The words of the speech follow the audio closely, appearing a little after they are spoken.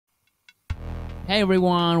Hey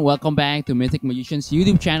everyone, welcome back to Mythic Magician's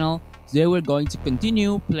YouTube channel. Today we're going to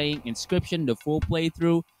continue playing Inscryption, the full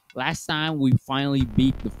playthrough. Last time we finally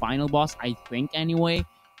beat the final boss, I think anyway,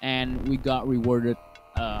 and we got rewarded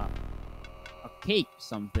a cake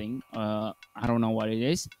something. I don't know what it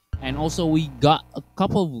is. And also we got a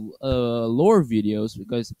couple of lore videos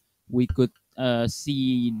because we could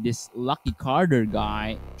see this Lucky Carter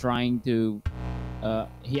guy trying to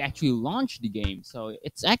he actually launched the game, so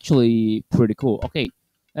it's actually pretty cool. Okay,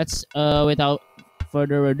 let's without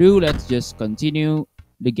further ado, let's just continue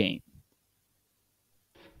the game.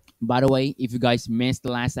 By the way, if you guys missed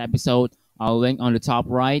the last episode, I'll link on the top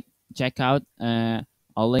right. Check out.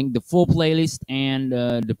 I'll link the full playlist and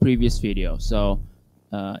the previous video. So,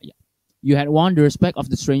 yeah, you had won the respect of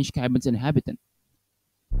the strange cabin's inhabitant.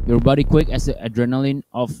 Your body quick as the adrenaline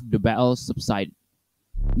of the battle subsided,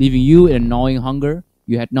 leaving you in a gnawing hunger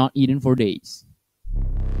you had not eaten for days.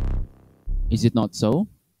 Is it not so?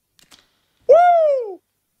 Woo!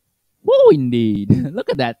 Woo, indeed. Look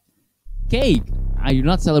at that cake. I do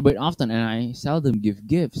not celebrate often, and I seldom give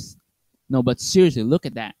gifts. No, but seriously, look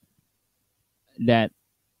at that. That,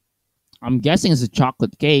 I'm guessing it's a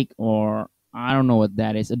chocolate cake, or I don't know what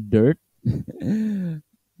that is. A dirt.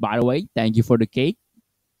 By the way, thank you for the cake.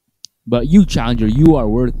 But you, challenger, you are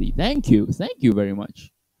worthy. Thank you. Thank you very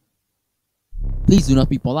much. Please do not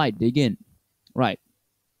be polite. Dig in. Right.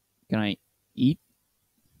 Can I eat?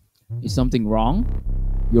 Is something wrong?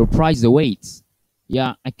 Your prize awaits.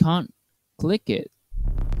 Yeah, I can't click it.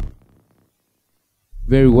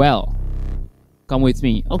 Very well. Come with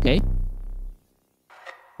me. Okay.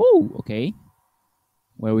 Oh, okay.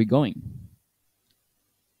 Where are we going?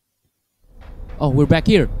 Oh, we're back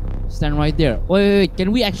here. Stand right there. Wait.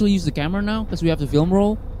 Can we actually use the camera now? Because we have the film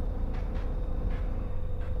roll.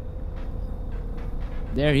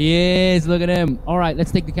 There he is. Look at him. All right,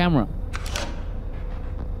 let's take the camera.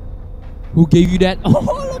 Who gave you that?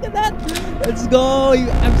 Oh, look at that. Let's go. You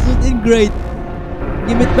absolute ingrate.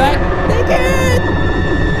 Give it back. Take it.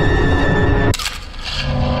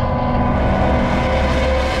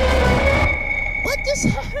 What just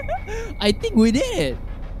happened? I think we did it.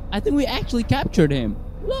 I think we actually captured him.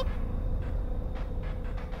 Look.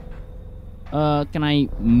 Can I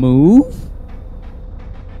move?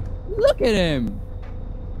 Look at him.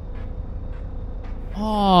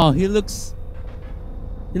 Oh, he looks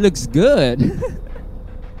good.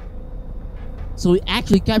 So we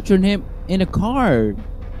actually captured him in a card.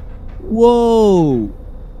 Whoa.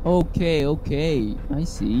 Okay. I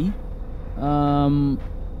see.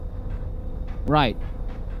 Right.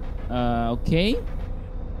 Okay.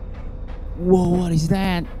 Whoa, what is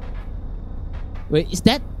that? Wait, is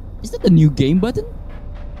that the new game button?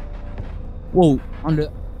 Whoa, on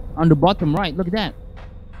the bottom right, look at that.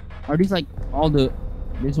 Are these like all the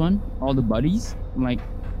buddies? Like,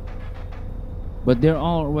 but they're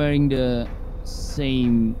all wearing the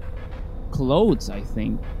same clothes, I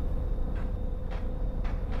think.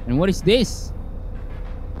 And what is this?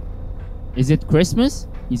 Is it Christmas?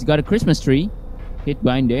 He's got a Christmas tree hid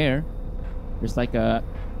behind there. There's like a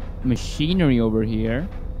machinery over here.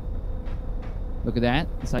 Look at that.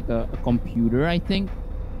 It's like a computer, I think.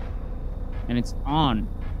 And it's on.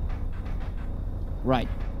 Right.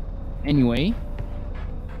 Anyway.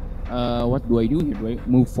 What do I do here? Do I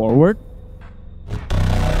move forward?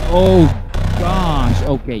 Oh gosh.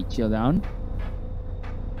 Okay, chill down.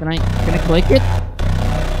 Can I click it?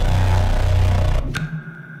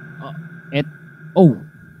 Oh,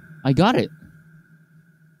 I got it.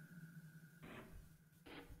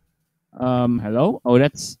 Hello? Oh,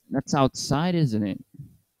 that's outside, isn't it?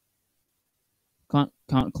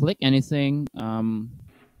 Can't click anything.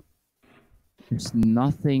 There's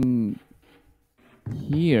nothing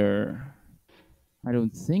here. I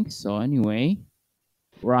don't think so anyway.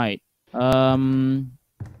 Right.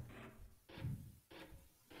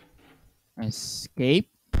 Escape.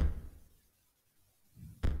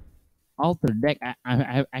 Alter deck.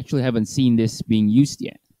 I actually haven't seen this being used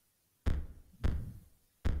yet.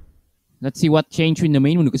 Let's see what changed in the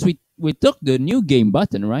main menu, because we took the new game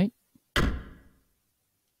button, right?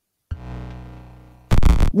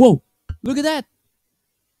 Whoa! Look at that!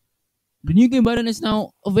 The new game button is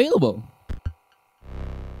now available.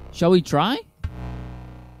 Shall we try?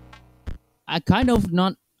 I don't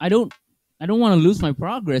want to lose my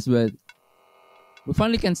progress, but we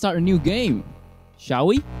finally can start a new game. Shall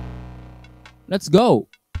we? Let's go.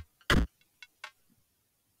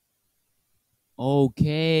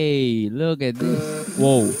 Okay, look at this.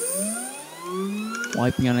 Whoa.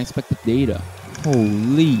 Wiping unexpected data.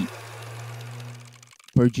 Holy.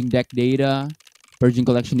 Purging deck data. Purging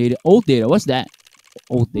collection data. Old data. What's that?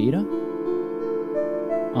 Old data?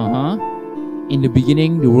 Uh-huh. In the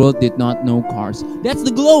beginning, the world did not know cars. That's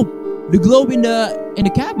the globe! The globe in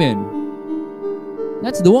the cabin.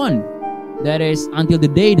 That's the one. That is until the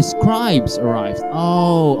day the scribes arrived.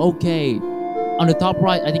 Oh, okay. On the top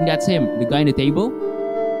right, I think that's him. The guy in the table.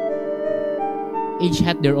 Each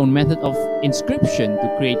had their own method of inscription to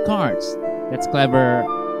create cards. That's clever.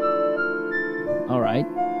 Alright.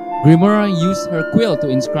 Grimora used her quill to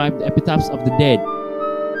inscribe the epitaphs of the dead.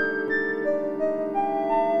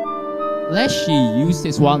 Leshy used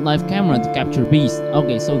his wildlife camera to capture beasts.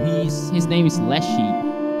 Okay, so his name is Leshy.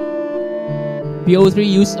 PO3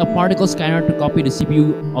 used a particle scanner to copy the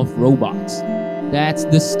CPU of robots. That's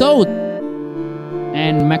the Stoat.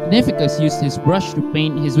 And Magnificus used his brush to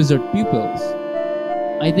paint his wizard pupils.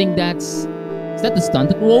 I think is that the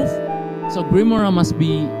stunted wolf? So Grimora must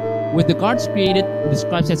be, with the cards created, the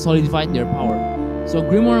scribes had solidified their power. So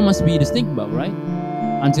Grimora must be the stink bug, right?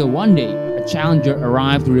 Until one day, a challenger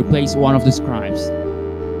arrived to replace one of the scribes.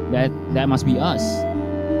 That must be us.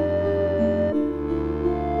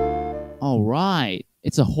 All right,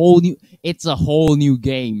 it's a whole new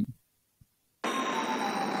game.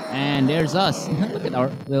 And there's us. Look at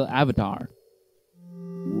our little avatar.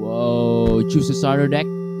 Whoa! Choose a starting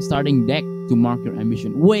deck to mark your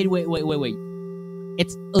ambition. Wait.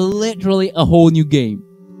 It's literally a whole new game.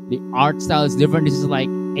 The art style is different. This is like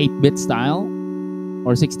 8-bit style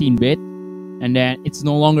or 16-bit, and then it's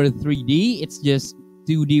no longer 3D. It's just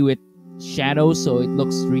 2D with shadows, so it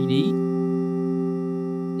looks 3D.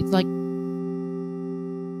 It's like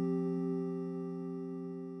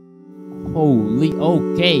holy.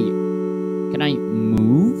 Okay, can I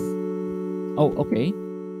move? Oh, okay.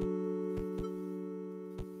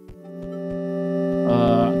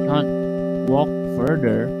 Can't walk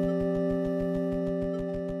further.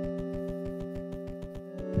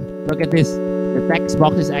 Look at this. The text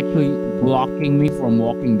box is actually blocking me from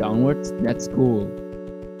walking downwards. That's cool.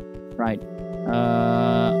 Right.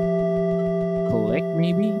 Collect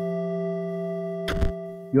maybe?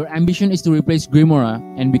 Your ambition is to replace Grimora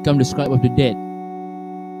and become the scribe of the dead.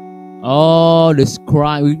 Oh, the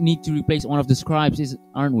scribe. We need to replace one of the scribes,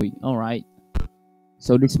 aren't we? Alright.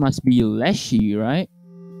 So this must be Leshy, right?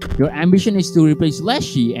 Your ambition is to replace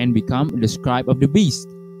Leshy and become the scribe of the beast.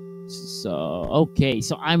 So, okay.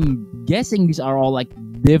 So I'm guessing these are all like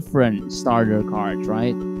different starter cards,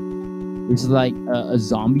 right? This is like a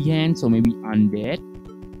zombie hand, so maybe undead.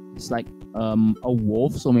 It's like a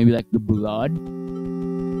wolf, so maybe like the blood.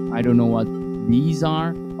 I don't know what these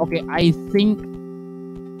are. Okay, I think...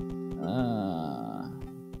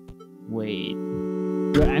 wait.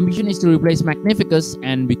 Your ambition is to replace Magnificus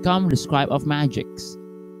and become the scribe of magics.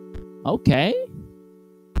 Okay.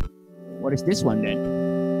 What is this one then?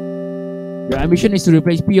 Your ambition is to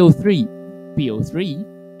replace PO3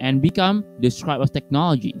 and become the scribe of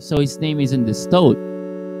technology. So his name isn't the Stoat.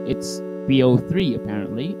 It's PO3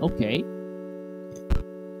 apparently. Okay.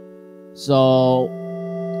 So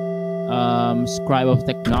scribe of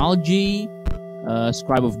technology,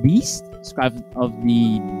 scribe of beast, scribe of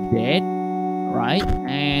the dead, right?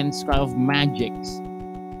 And scribe of magics.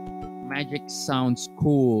 Magic sounds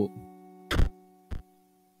cool.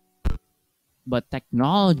 But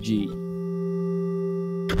technology,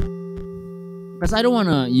 because I don't want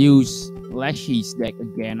to use Leshy's deck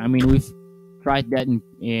again. I mean, we've tried that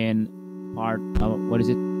in part what is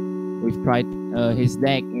it? We've tried his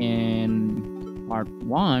deck in part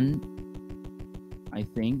 1, I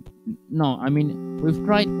think. No, I mean, we've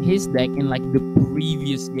tried his deck in like the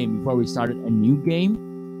previous game before we started a new game,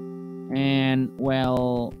 and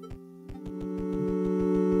well,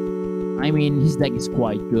 I mean, his deck is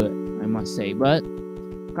quite good, I must say, but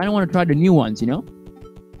kind of want to try the new ones, you know?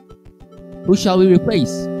 Who shall we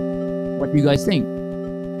replace? What do you guys think?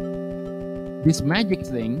 This magic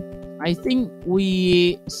thing, I think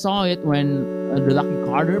we saw it when the Lucky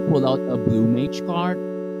Carter pulled out a Blue Mage card.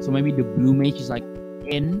 So maybe the Blue Mage is like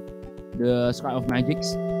in the Scribe of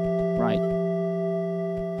Magics. Right.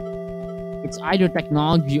 It's either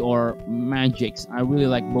technology or magics. I really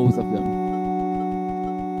like both of them.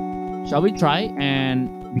 Shall we try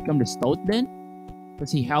and become the Stoat then?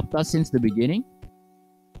 Because he helped us since the beginning.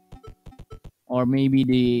 Or maybe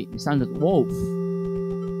the Standard Wolf.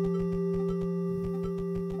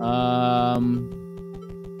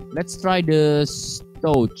 Let's try the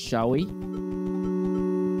Stoat, shall we?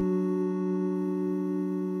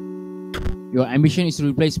 Your ambition is to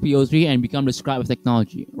replace PO3 and become the Scribe of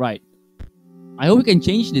Technology. Right. I hope we can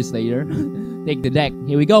change this later. Take the deck.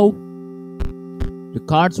 Here we go. The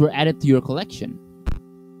cards were added to your collection.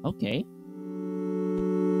 Okay.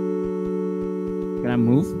 Can I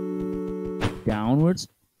move downwards?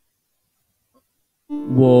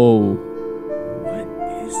 Whoa. What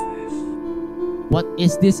is this? What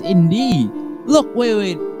is this indeed? Look,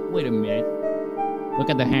 wait a minute. Look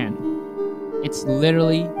at the hand. It's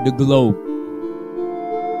literally the globe.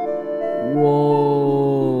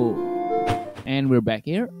 Whoa. And we're back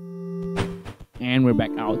here. And we're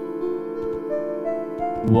back out.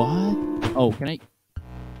 What? Oh, can I?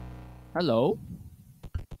 Hello?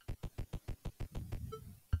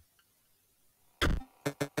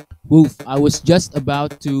 Woof, I was just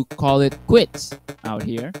about to call it quits out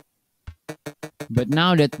here. But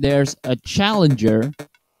now that there's a challenger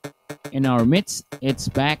in our midst, it's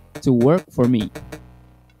back to work for me.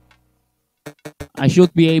 I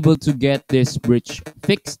should be able to get this bridge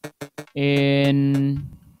fixed. In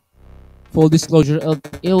full disclosure,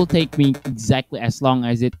 it'll take me exactly as long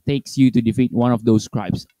as it takes you to defeat one of those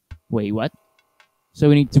scribes. Wait, what? So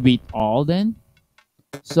we need to beat all then?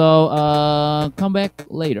 So, come back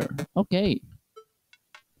later. Okay.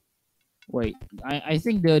 Wait, I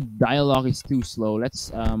think the dialogue is too slow.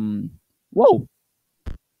 Let's, whoa!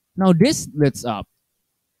 Now this lets up.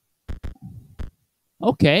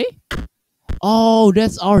 Okay. Oh,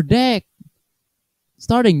 that's our deck.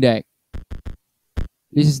 Starting deck.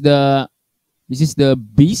 This is the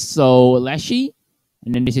beast, so Leshy.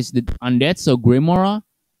 And then this is the undead, so Grimora.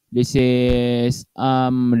 This is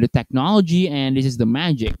the technology, and this is the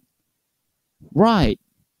magic. Right.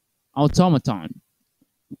 Automaton.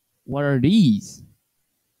 What are these?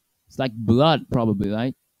 It's like blood, probably,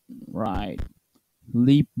 right? Right.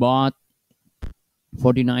 Leapbot.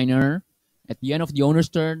 49er. At the end of the owner's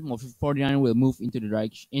turn, 49er will move into the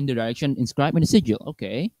direction inscribed in the sigil.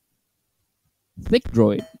 Okay. Thick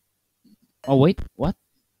droid. Oh wait, what?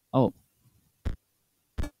 Oh.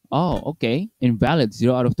 Oh, okay. Invalid,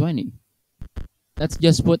 0 out of 20. Let's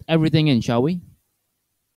just put everything in, shall we?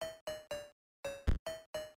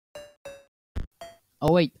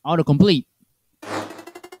 Oh wait, autocomplete.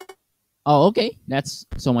 Oh, okay. That's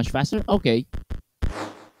so much faster. Okay.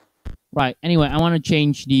 Right, anyway, I want to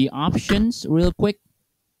change the options real quick.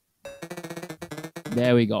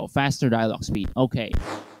 There we go. Faster dialogue speed. Okay.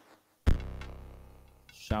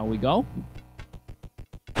 Shall we go?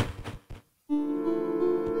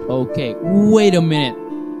 Okay, wait a minute.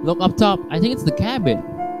 Look up top. I think it's the cabin.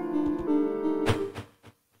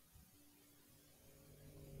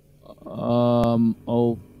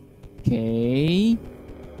 Okay.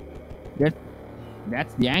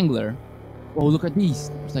 That's the angler. Oh, look at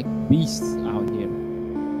these. It's like beasts out here.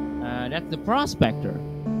 That's the prospector.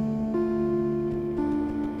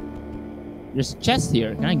 There's a chest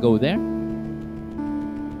here. Can I go there?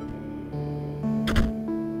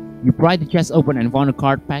 You pried the chest open and found a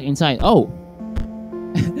card pack inside. Oh!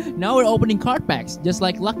 Now we're opening card packs, just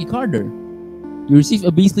like Lucky Carder. You receive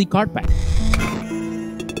a beastly card pack.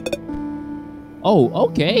 Oh,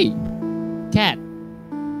 okay. Cat.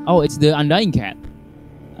 Oh, it's the Undying Cat.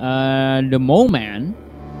 The Mole Man.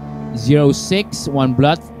 0/6, 1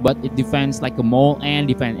 blood, but it defends like a mole and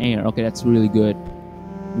defend air. Okay, that's really good.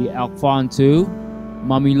 The Alphon 2.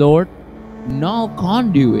 Mummy Lord. Null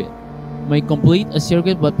Conduit. May complete a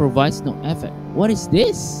circuit but provides no effect. What is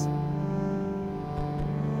this?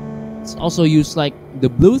 It's also used like the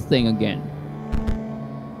blue thing again.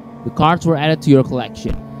 The cards were added to your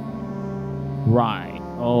collection. Right.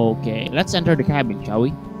 Okay. Let's enter the cabin, shall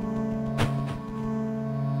we?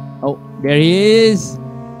 Oh, there he is.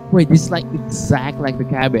 Wait, this is like exact like the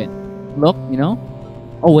cabin. Look, you know?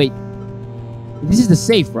 Oh, wait. This is the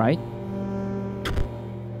safe, right?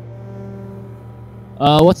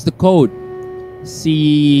 What's the code?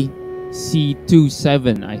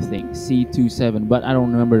 C27, I think. C27, but I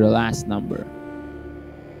don't remember the last number.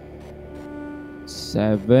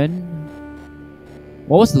 7.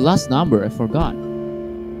 What was the last number? I forgot.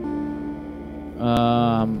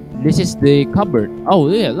 This is the cupboard. Oh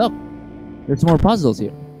yeah, look. There's more puzzles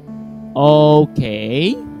here.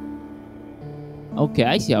 Okay. Okay,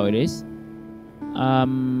 I see how it is.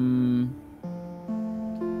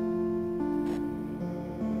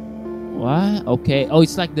 What? Okay. Oh,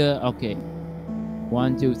 it's like the... Okay.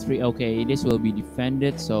 1, 2, 3. Okay, this will be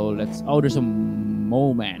defended. So let's... Oh, there's a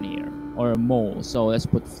mole man here. Or a mole. So let's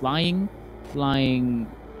put flying. Flying.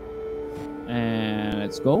 And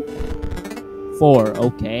let's go. 4.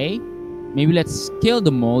 Okay. Maybe let's kill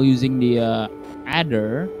the mole using the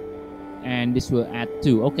adder. And this will add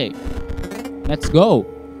 2. Okay. Let's go.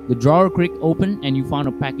 The drawer creaked open and you found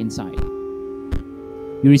a pack inside.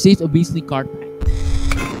 You received a beastly card pack.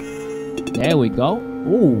 There we go.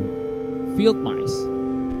 Ooh, field mice.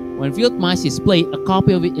 When field mice is played, a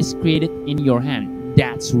copy of it is created in your hand.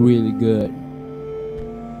 That's really good.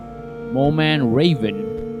 Moleman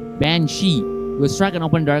Raven. Banshee. Will strike and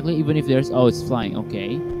open directly even if there's... Oh, it's flying.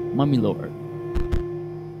 Okay. Mummy Lord.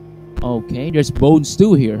 Okay, there's bones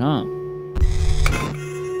too here, huh?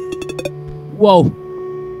 Whoa!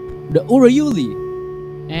 The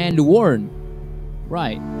Urayuli and the Warren.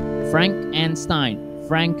 Right. Frankenstein.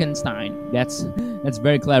 That's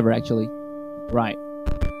very clever actually. Right.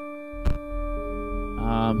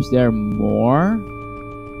 Is there more?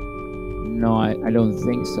 No, I don't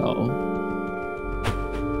think so.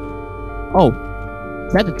 Oh,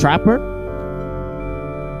 is that the trapper?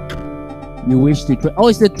 You wish to trade? Oh,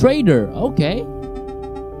 it's the trader. Okay.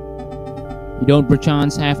 You don't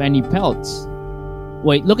perchance have any pelts.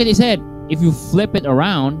 Wait, look at his head. If you flip it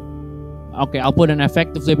around, okay, I'll put an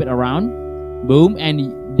effect to flip it around. Boom,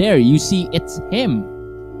 and there you see it's him.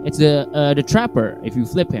 It's the trapper. If you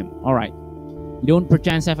flip him, all right. You don't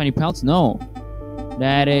perchance have any pelts? No,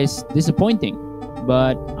 that is disappointing.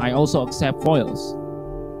 But I also accept foils.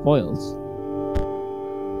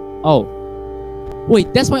 Oh,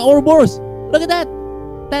 wait, that's my Ouroboros. Look at that,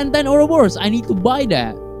 10 Ouroboros. I need to buy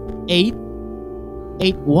that. 8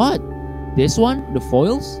 what? This one, the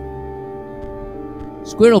foils.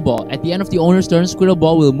 Squirrel ball. At the end of the owner's turn, squirrel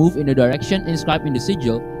ball will move in the direction inscribed in the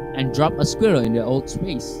sigil and drop a squirrel in the old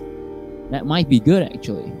space. That might be good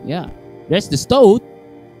actually. Yeah. There's the stoat.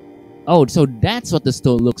 Oh, so that's what the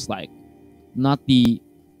stoat looks like. Not the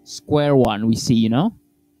square one we see, you know?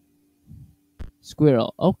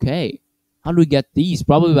 Squirrel. Okay. How do we get these?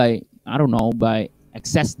 Probably by, I don't know, by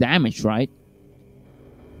excess damage, right?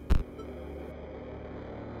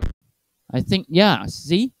 I think, yeah,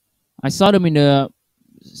 see? I saw them in the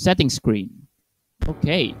settings screen.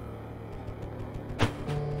 Okay.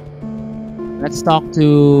 Let's talk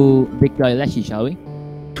to Big Guy Leshy, shall we?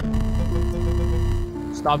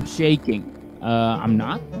 Stop shaking. I'm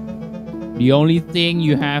not. The only thing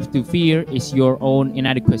you have to fear is your own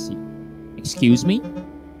inadequacy. Excuse me?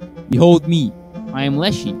 Behold me. I am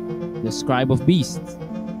Leshy, the scribe of beasts.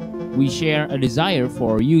 We share a desire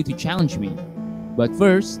for you to challenge me. But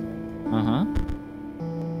first...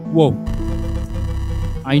 Whoa.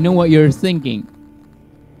 I know what you're thinking.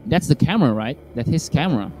 That's the camera, right? That's his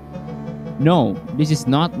camera. No, this is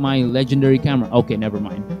not my legendary camera. Okay, never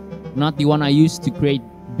mind. Not the one I used to create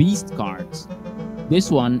beast cards. This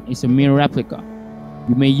one is a mere replica.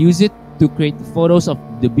 You may use it to create photos of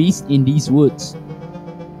the beast in these woods.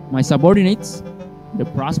 My subordinates, the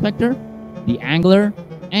prospector, the angler,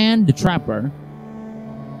 and the trapper,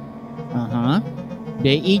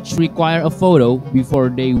 they each require a photo before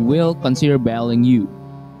they will consider battling you.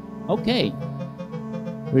 Okay.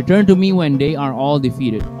 Return to me when they are all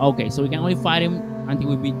defeated. Okay, so we can only fight him until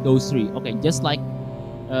we beat those 3. Okay, just like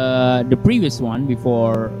the previous one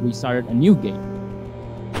before we started a new game.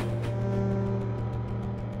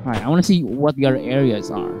 Alright, I want to see what the other areas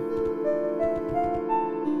are.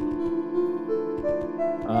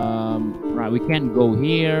 Right, we can't go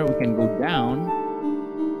here. We can go down.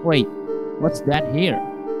 Wait, what's that here?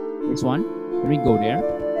 This one? Can we go there?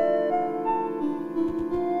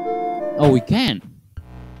 Oh, we can.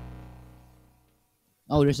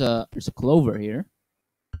 Oh, there's a clover here.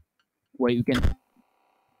 Wait,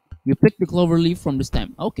 you pick the clover leaf from the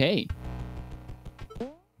stem. Okay.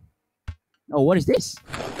 Oh, what is this?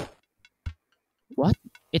 What?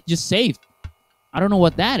 It just saved. I don't know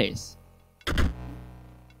what that is.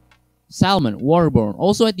 Salmon, Waterborne.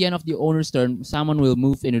 Also at the end of the owner's turn, salmon will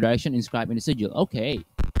move in the direction inscribed in the sigil. Okay.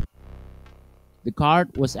 The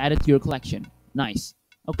card was added to your collection. Nice.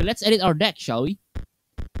 Okay, let's edit our deck, shall we?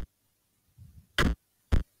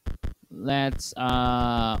 Let's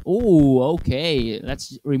okay.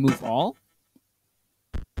 Let's remove all.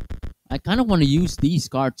 I kind of want to use these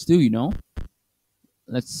cards too, you know.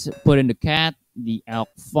 Let's put in the cat, the elk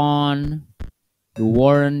fawn, the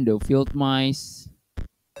warren, the field mice,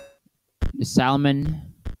 the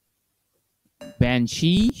salmon,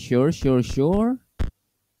 banshee, sure.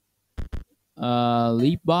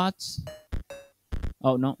 Leap bots.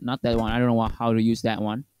 Oh no, not that one. I don't know how to use that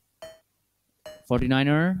one.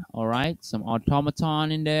 49er, alright, some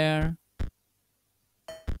automaton in there,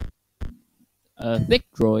 a thick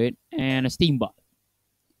droid, and a steambot.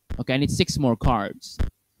 Okay, I need 6 more cards.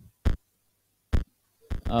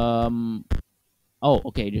 Oh,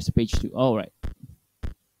 okay, there's a page 2. Alright.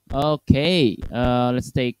 Okay,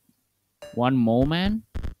 let's take one moment.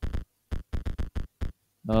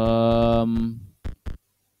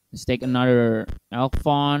 Let's take another elk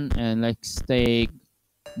fawn, and let's take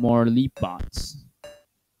more leap bots.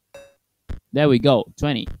 There we go,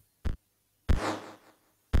 20.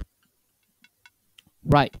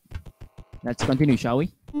 Right. Let's continue, shall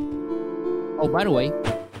we? Oh, by the way,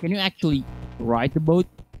 can you actually ride the boat?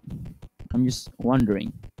 I'm just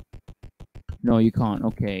wondering. No, you can't.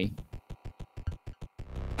 Okay.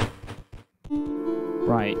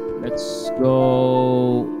 Right. Let's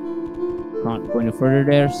go. Can't go any further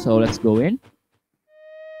there, so let's go in.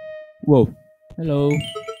 Whoa. Hello.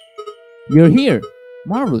 You're here.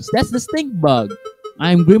 Marvelous. That's the stink bug.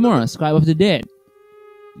 I'm Grimoire, scribe of the dead.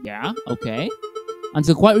 Yeah, okay.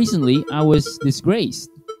 Until quite recently, I was disgraced.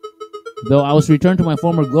 Though I was returned to my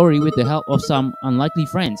former glory with the help of some unlikely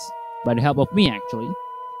friends. By the help of me, actually.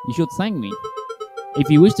 You should thank me. If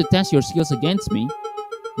you wish to test your skills against me,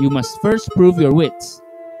 you must first prove your wits.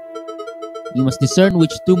 You must discern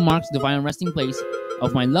which tomb marks the final resting place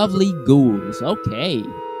of my lovely ghouls. Okay.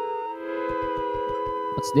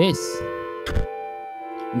 What's this?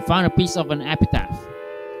 You found a piece of an epitaph.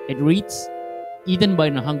 It reads, eaten by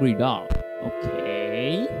a hungry dog.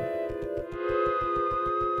 Okay.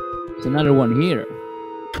 There's another one here.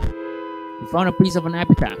 You found a piece of an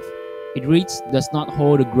epitaph. It reads, does not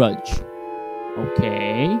hold a grudge.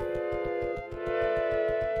 Okay.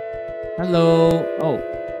 Hello. Oh.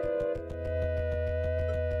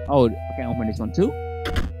 Oh, I can open this one too.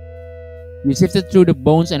 You sifted through the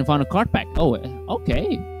bones and found a card pack. Oh,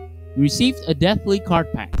 okay. You received a deathly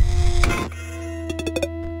card pack.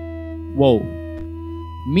 Whoa.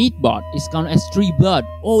 Meatbot is counted as 3 blood.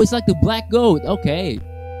 Oh, it's like the black goat. Okay.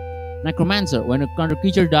 Necromancer. When a counter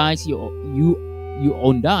creature dies, you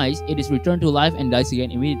own dies, it is returned to life and dies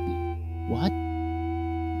again immediately. What?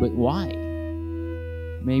 But why?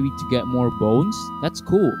 Maybe to get more bones? That's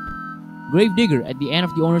cool. Gravedigger. At the end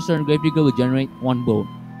of the owner's turn, Gravedigger will generate 1 bone.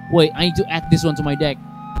 Wait, I need to add this one to my deck.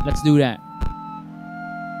 Let's do that.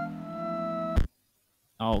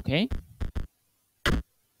 Okay.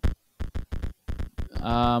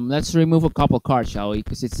 Let's remove a couple cards, shall we?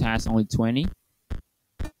 Because it has only 20.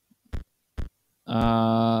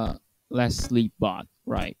 Let's sleep bot.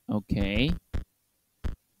 Right, okay.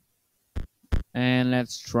 And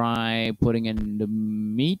let's try putting in the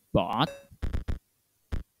meat bot.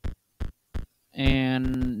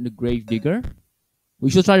 And the Gravedigger. We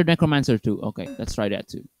should try the Necromancer too. Okay, let's try that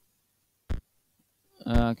too.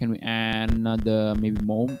 Can we add another maybe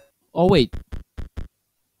mole? Oh wait.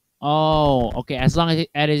 Oh, okay. As long as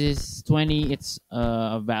it is 20, it's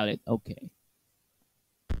valid. Okay.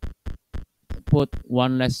 Put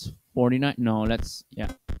 1 less 49. No, let's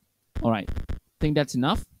All right. Think that's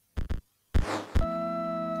enough.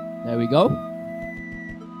 There we go.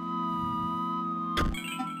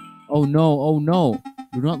 Oh no! Oh no!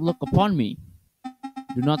 Do not look upon me.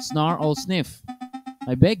 Do not snarl or sniff.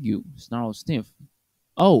 I beg you, snarl or sniff.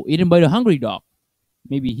 Oh, eaten by the hungry dog.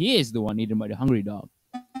 Maybe he is the one eaten by the hungry dog.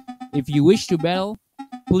 If you wish to battle,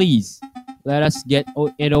 please let us get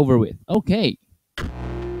it over with. Okay.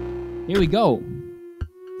 Here we go.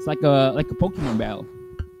 It's like a Pokemon battle.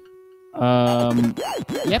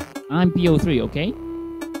 Yep, I'm PO3, okay?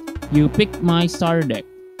 You picked my starter deck.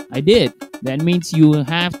 I did. That means you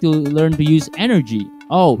have to learn to use energy.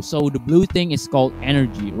 Oh, so the blue thing is called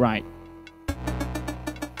energy, right?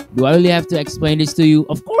 Do I really have to explain this to you?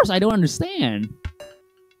 Of course, I don't understand.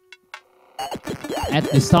 At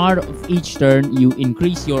the start of each turn, you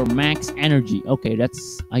increase your max energy. Okay,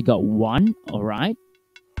 I got 1, alright.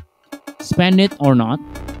 Spend it or not,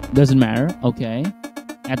 doesn't matter, okay.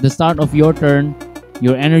 At the start of your turn,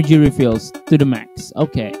 your energy refills to the max.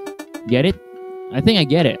 Okay, get it? I think I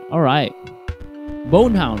get it, alright.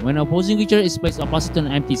 Bonehound. When an opposing creature is placed opposite to an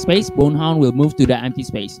empty space, Bonehound will move to that empty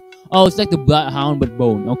space. Oh, it's like the Bloodhound but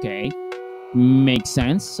bone. Okay. Makes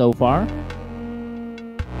sense so far.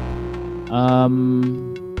 I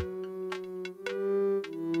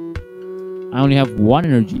only have 1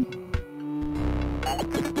 energy.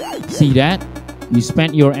 See that? You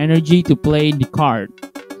spent your energy to play the card,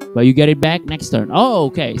 but you get it back next turn. Oh,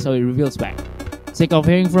 okay. So it reveals back. Sick of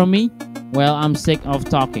hearing from me? Well, I'm sick of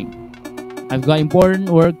talking. I've got important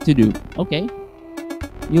work to do. Okay.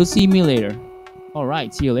 You'll see me later.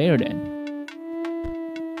 Alright, see you later then.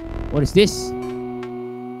 What is this?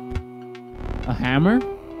 A hammer?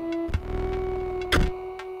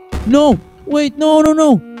 No! Wait, no.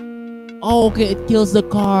 Oh, okay, it kills the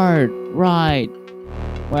card. Right.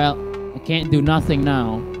 Well, I can't do nothing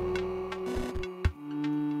now.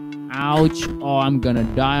 Ouch. Oh, I'm gonna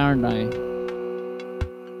die, aren't I?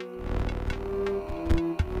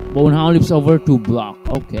 Bonehound leaps over to block.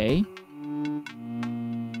 Okay.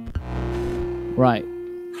 Right.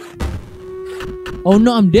 Oh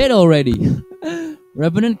no, I'm dead already.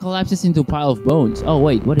 Revenant collapses into a pile of bones. Oh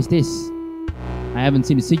wait, what is this? I haven't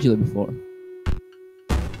seen a sigil before.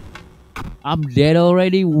 I'm dead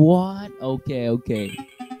already? What? Okay.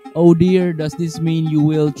 Oh dear, does this mean you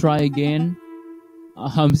will try again?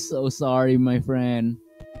 I'm so sorry, my friend.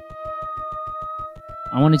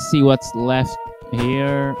 I want to see what's left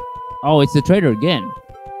here. Oh, it's the trader again.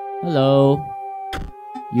 Hello.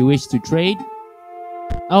 You wish to trade?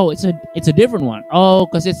 Oh, it's a different one. Oh,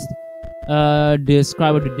 because it's the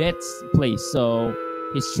scribe of the dead's place. So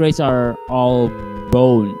his traits are all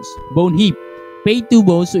bones. Bone heap. Pay 2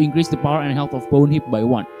 bones to increase the power and health of bone heap by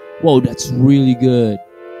 1. Whoa, that's really good.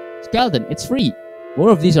 Skeleton, it's free.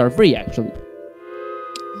 Both of these are free actually.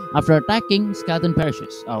 After attacking, skeleton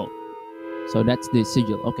perishes. Oh, so that's the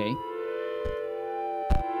sigil. Okay.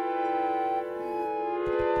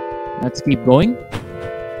 Let's keep going.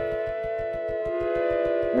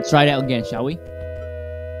 Let's try that again, shall we?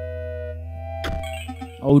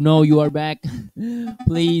 Oh no, you are back.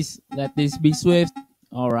 Please, let this be swift.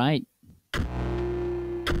 Alright.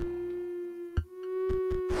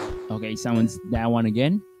 Okay, summons that one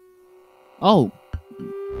again. Oh,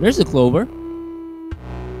 there's a clover.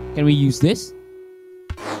 Can we use this?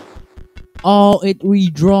 Oh, it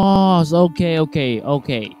redraws.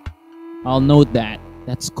 Okay. I'll note that.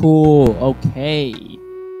 That's cool. Okay.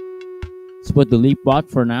 Let's put the leap bot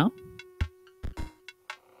for now.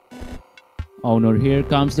 Oh no, here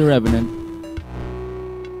comes the Revenant.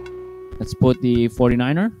 Let's put the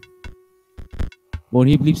 49er. Bone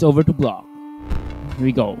Heap leaps over to block. Here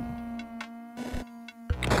we go.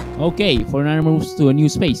 Okay, 49er moves to a new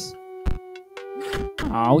space.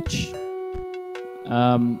 Ouch.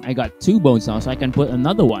 I got 2 bones now, so I can put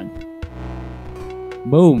another one.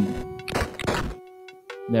 Boom.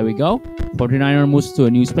 There we go. 49er moves to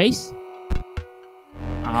a new space.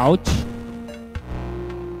 Ouch.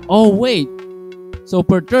 Oh, wait. So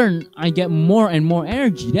per turn, I get more and more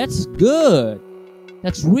energy. That's good.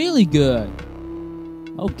 That's really good.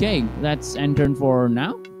 Okay, that's end turn for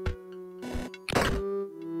now.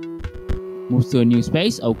 Moves to a new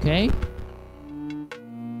space. Okay.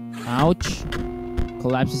 Ouch.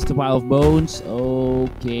 Collapses the pile of bones.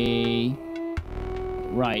 Okay.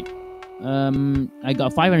 Right. I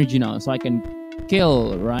got 5 energy now, so I can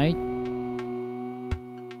kill, right?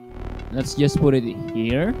 Let's just put it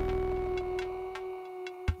here.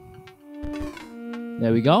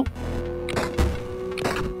 There we go.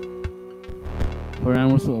 For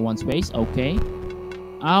animals with 1 space. Okay.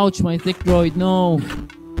 Ouch, my thick droid. No.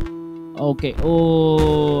 Okay.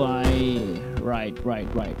 Oh,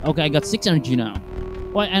 Right. Okay, I got 6 energy now.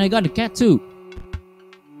 Oh, and I got a cat too.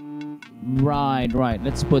 Right.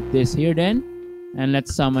 Let's put this here then. And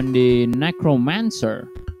let's summon the Necromancer.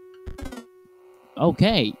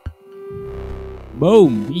 Okay.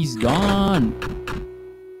 Boom. He's gone.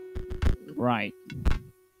 Right.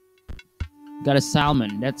 Got a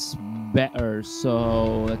salmon. That's better.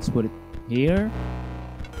 So let's put it here.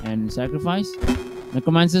 And sacrifice.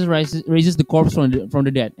 Necromancer raises the corpse from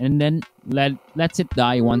the dead. And then lets it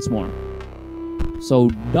die once more. So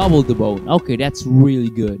double the bone. Okay, that's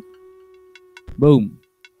really good. Boom.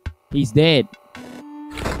 He's dead.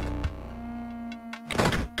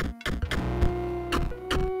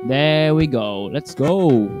 There we go. Let's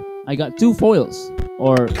go. I got 2 foils.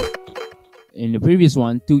 Or in the previous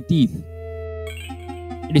one, 2 teeth.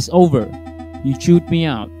 It is over. You chewed me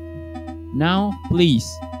out. Now, please,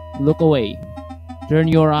 look away. Turn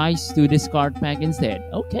your eyes to this card pack instead.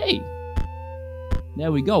 Okay.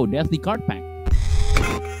 There we go. Deathly card pack.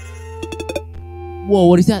 Whoa,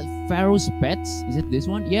 what is that? Pharaoh's Pets? Is it this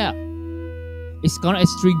one? Yeah. It's gonna as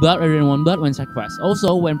 3 blood rather than 1 blood when sacrificed.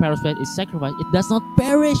 Also, when Pharaoh's Pet is sacrificed, it does not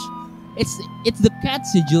perish. It's the cat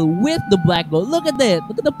sigil with the black gold. Look at that.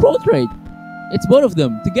 Look at the portrait. It's both of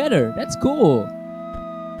them together. That's cool.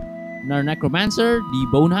 Another Necromancer, the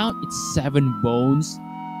Bonehound. It's 7 bones.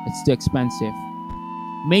 It's too expensive.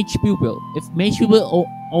 Mage Pupil. If Mage Pupil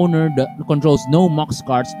owner controls no Mox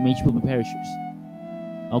cards, Mage Pupil perishes.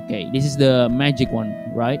 Okay, this is the magic one,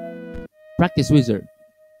 right? Practice Wizard.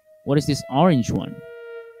 What is this orange one?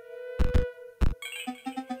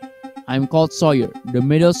 I'm called Sawyer. The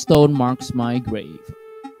middle stone marks my grave.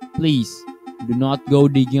 Please, do not go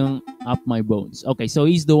digging up my bones. Okay, so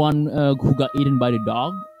he's the one who got eaten by the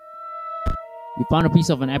dog. We found a piece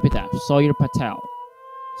of an epitaph. Sawyer Patel.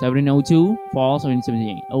 1702, fall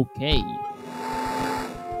 1778. Okay.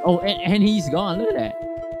 Oh, and he's gone. Look at that.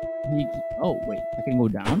 Oh, wait. I can go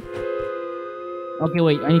down. Okay,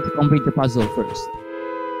 wait. I need to complete the puzzle first.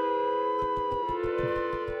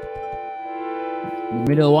 The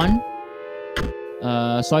middle one.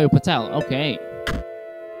 Sawyer Patel. Okay.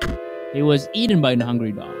 He was eaten by the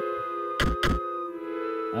hungry dog.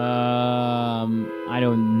 I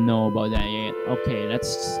don't know about that yet. Okay,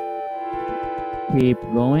 let's keep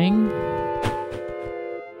going.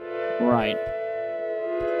 Right.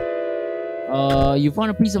 You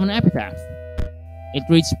found a piece of an epitaph. It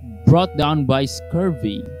reads, "Brought down by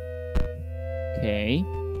scurvy." Okay.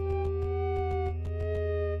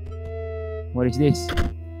 What is this?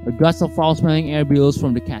 A gust of foul-smelling air billows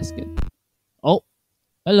from the casket. Oh,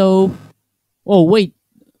 hello. Oh, wait.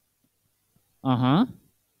 Uh-huh.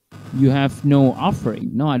 You have no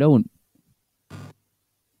offering. No, I don't.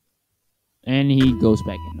 And he goes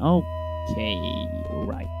back in. Okay,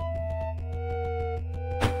 right.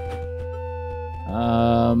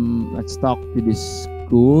 Let's talk to the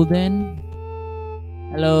school then.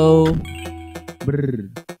 Hello. Brr.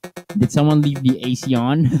 Did someone leave the AC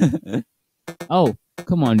on? Oh,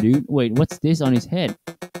 come on, dude. Wait, what's this on his head?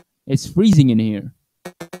 It's freezing in here.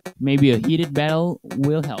 Maybe a heated battle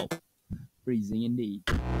will help. Freezing indeed.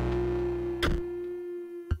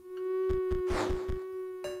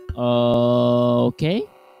 Okay.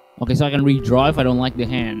 Okay, so I can redraw if I don't like the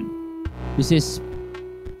hand. This is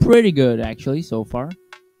pretty good, actually, so far.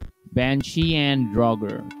 Banshee and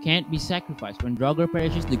Draugr. Can't be sacrificed. When Draugr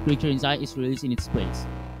perishes, the creature inside is released in its place.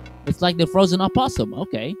 It's like the frozen opossum.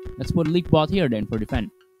 Okay, let's put a leaf bot here then for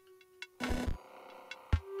defense.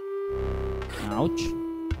 Ouch.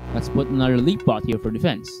 Let's put another leaf bot here for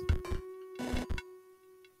defense.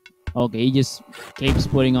 Okay, he just keeps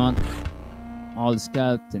putting on all the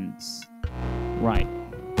skeletons. Right.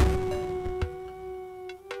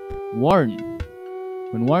 Warn.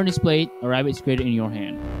 When Warn is played, a rabbit is created in your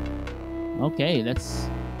hand. Okay, let's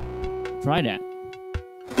try that.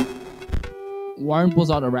 Warren pulls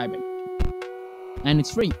out a rabbit. And it's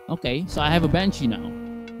free. Okay, so I have a Banshee now.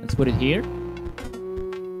 Let's put it here.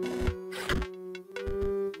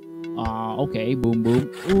 Okay, boom, boom.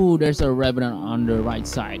 Ooh, there's a revenant on the right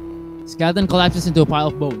side. Skeleton collapses into a pile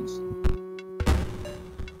of bones.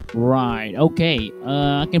 Right, okay.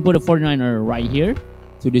 I can put a 49er right here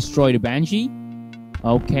to destroy the Banshee.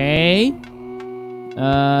 Okay.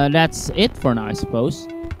 That's it for now, I suppose.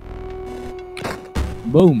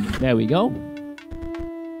 Boom, there we go.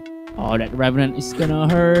 Oh, that revenant is gonna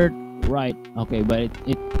hurt. Right, okay, but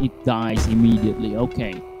it dies immediately.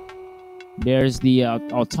 Okay. There's the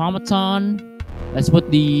automaton. Let's put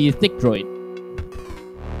the thick droid.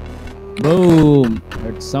 Boom.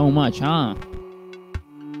 Hurt so much, huh?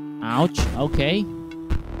 Ouch. Okay.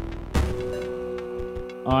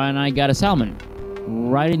 Oh, and I got a salmon.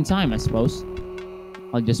 Right in time, I suppose.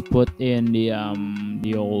 I'll just put in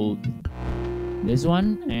the old this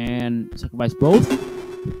one and sacrifice both.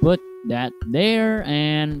 Put that there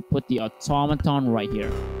and put the automaton right here.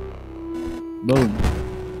 Boom.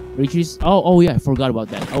 Reaches. Oh yeah, I forgot about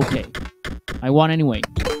that. Okay. I won anyway.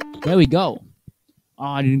 There we go. Oh,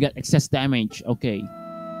 I didn't get excess damage. Okay.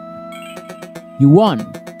 You won.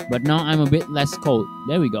 But now I'm a bit less cold.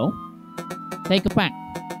 There we go. Take a pack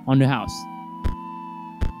on the house.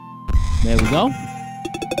 There we go.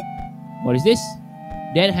 What is this?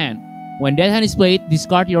 Dead hand. When dead hand is played,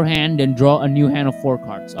 discard your hand, then draw a new hand of 4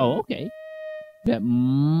 cards. Oh, okay. That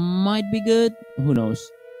might be good. Who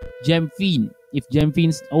knows? Gem Fiend. If Gem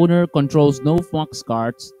Fiend's owner controls no Mox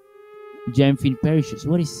cards, Gem Fiend perishes.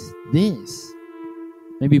 What is this?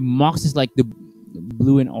 Maybe Mox is like the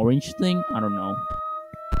blue and orange thing? I don't know.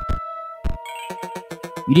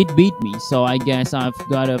 You did beat me, so I guess I've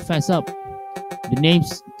gotta fess up. The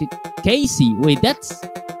name's Casey. Wait, that's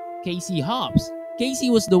Casey Hobbs. Casey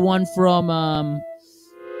was the one from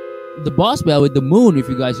the boss battle with the moon, if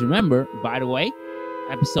you guys remember. By the way,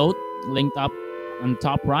 episode linked up on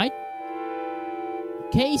top right.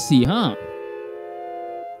 Casey, huh?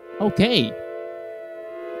 Okay.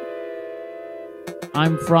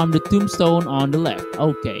 I'm from the tombstone on the left.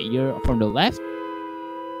 Okay, you're from the left.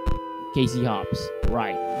 Casey Hobbs,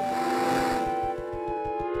 right.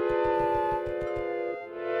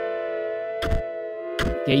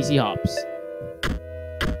 Casey Hobbs.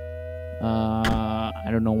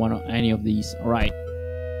 I don't know any of these. All right.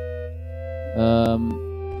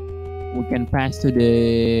 We can pass to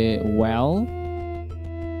the well.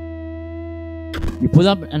 You pull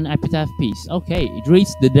up an epitaph piece. Okay, it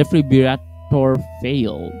reads, "The defibrillator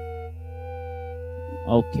failed."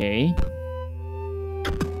 Okay.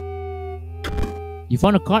 You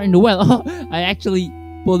found a card in the well. Oh, I actually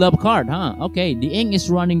pulled up a card, huh? Okay, the ink is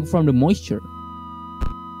running from the moisture.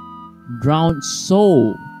 Drowned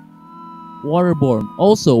soul. Waterborne.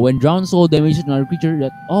 Also, when drowned soul damages another creature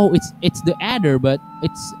that it's the adder, but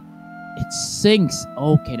it sinks.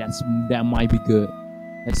 Okay, that might be good.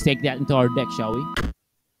 Let's take that into our deck, shall we?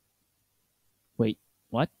 Wait,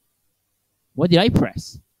 what? What did I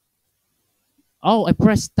press? Oh, I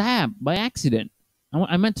pressed tab by accident.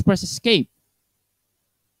 I meant to press escape.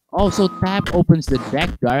 Oh, so tab opens the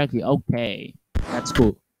deck directly. Okay, that's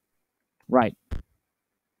cool. Right.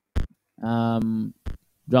 Drowned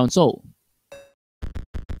soul.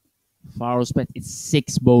 Pharaoh's pet. It's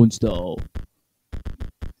 6 bones though.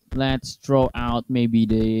 Let's throw out maybe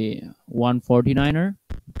the 149er.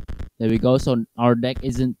 There we go. So our deck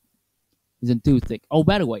isn't too thick. Oh,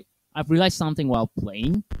 by the way, I've realized something while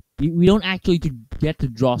playing. We don't actually get to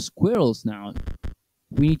draw squirrels now.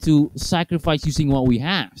 We need to sacrifice using what we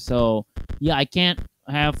have. So yeah, I can't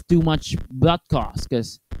have too much blood cost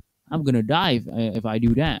because I'm gonna die if I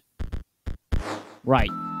do that. Right.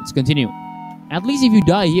 Let's continue. At least if you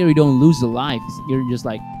die here, you don't lose the life. You're just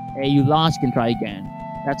like, hey, you lost, you can try again.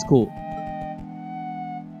 That's cool.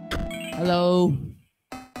 Hello.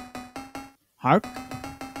 Hark.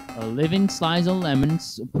 A living slice of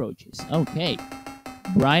lemons approaches. Okay.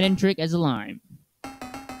 Bright and trick as a lime.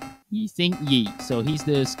 Ye think ye. So he's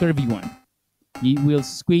the scurvy one. Ye will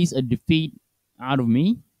squeeze a defeat out of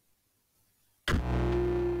me.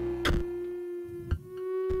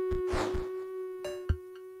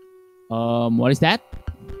 What is that?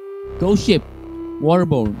 Ghost ship.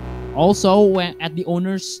 Waterborne. Also, when at the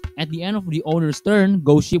end of the owner's turn,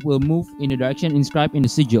 ghost ship will move in the direction inscribed in the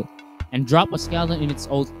sigil and drop a skeleton in its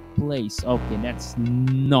old place. Okay, that's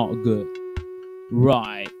not good.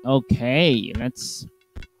 Right. Okay, let's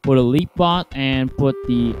put a leap bot and put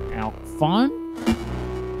the Alphon.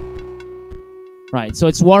 Right, so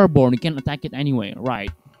it's waterborne. You can attack it anyway.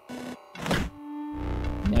 Right.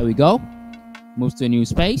 There we go. Moves to a new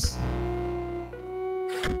space.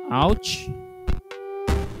 Ouch.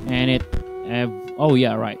 And it... oh,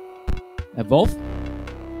 yeah, right. Evolve.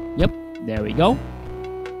 Yep, there we go.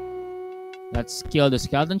 Let's kill the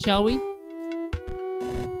skeleton, shall we?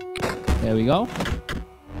 There we go.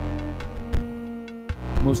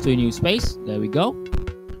 Moves to a new space. There we go.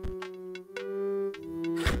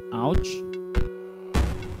 Ouch.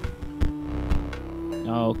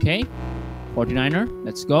 Okay. 49er.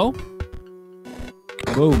 Let's go.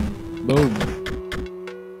 Boom. Boom.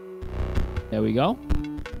 There we go.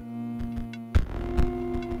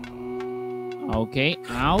 Okay.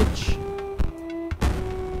 Ouch.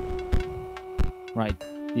 Right.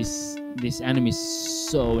 This enemy is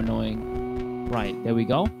so annoying. Right. There we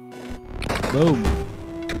go. Boom.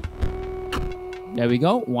 There we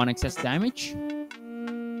go. 1 excess damage.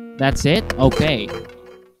 That's it. Okay.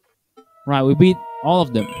 Right. We beat all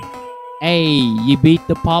of them. Hey, you beat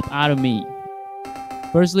the pop out of me.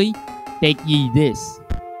 Firstly, take ye this.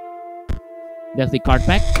 Deathly card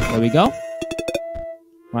pack. There we go.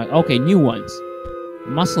 Right, okay, new ones.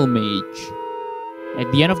 Muscle Mage. At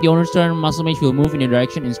the end of the owner's turn, Muscle Mage will move in the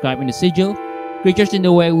direction inscribed in the sigil. Creatures in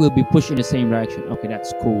the way will be pushed in the same direction. Okay,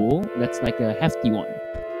 that's cool. That's like a hefty one.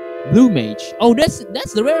 Blue Mage. Oh, that's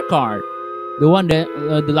the rare card. The one that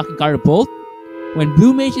the lucky card pulled. When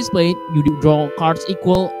Blue Mage is played, you draw cards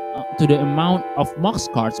equal to the amount of mox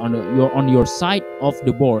cards on your side of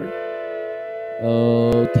the board.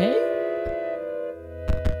 Okay.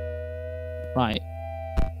 Right.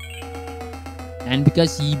 And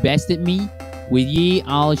because ye bested me, with ye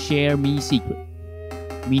I'll share me secret.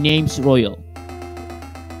 Me name's Royal.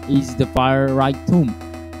 Is the fire right tomb.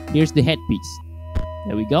 Here's the headpiece.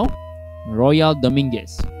 There we go. Royal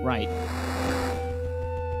Dominguez. Right.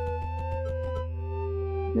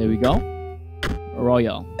 There we go.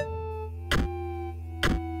 Royal.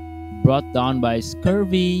 Brought down by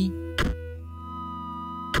scurvy.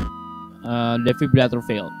 Defibrillator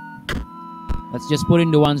failed. Let's just put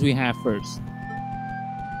in the ones we have first.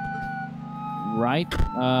 Right.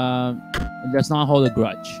 It does not hold a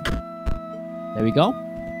grudge. There we go.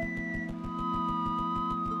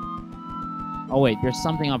 Oh wait, there's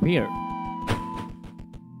something up here.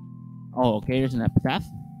 Oh, okay, there's an epitaph.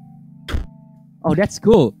 Oh, that's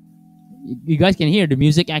cool. You guys can hear the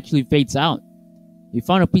music actually fades out. We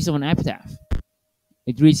found a piece of an epitaph.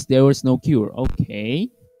 It reads, "There was no cure." Okay.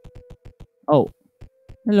 Oh.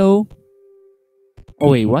 Hello. Oh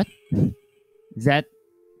wait, what? Is that...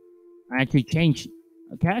 I actually changed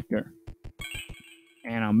a character.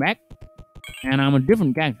 And I'm back. And I'm a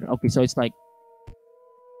different character. Okay, so it's like...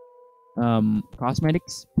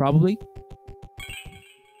 cosmetics, probably.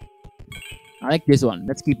 I like this one.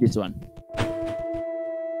 Let's keep this one.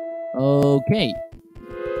 Okay.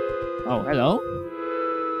 Oh, hello.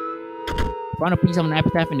 Found a piece of an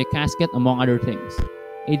epitaph in the casket, among other things.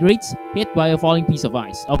 It reads, "Hit by a falling piece of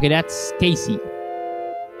ice." Okay, that's Casey.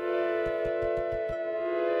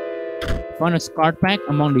 Found a card pack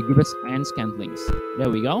among the gibbets and scantlings. There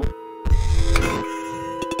we go.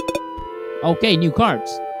 Okay, new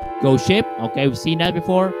cards. Ghost Ship. Okay, we've seen that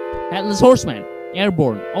before. Headless Horseman.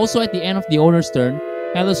 Airborne. Also at the end of the owner's turn,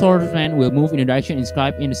 Headless Horseman will move in the direction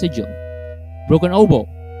inscribed in the sigil. Broken Oboe.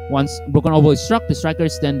 Once broken oval is struck, the striker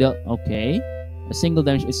is then dealt. Okay. A single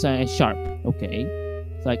damage is sharp. Okay.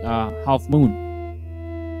 It's like a half moon.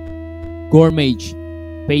 Gore Mage.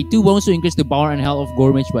 Pay 2 bones to increase the power and health of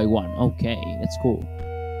Gore Mage by 1. Okay, that's cool.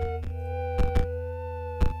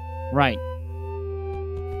 Right.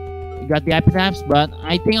 We got the epitaphs, but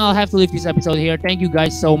I think I'll have to leave this episode here. Thank you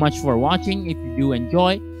guys so much for watching. If you do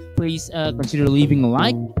enjoy, please consider leaving a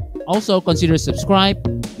like. Also, consider subscribe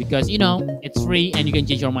because, you know, it's free and you can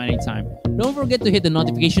change your mind anytime. Don't forget to hit the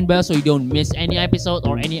notification bell so you don't miss any episode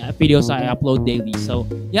or any videos I upload daily. So,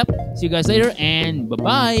 yep. See you guys later and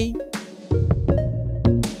bye-bye.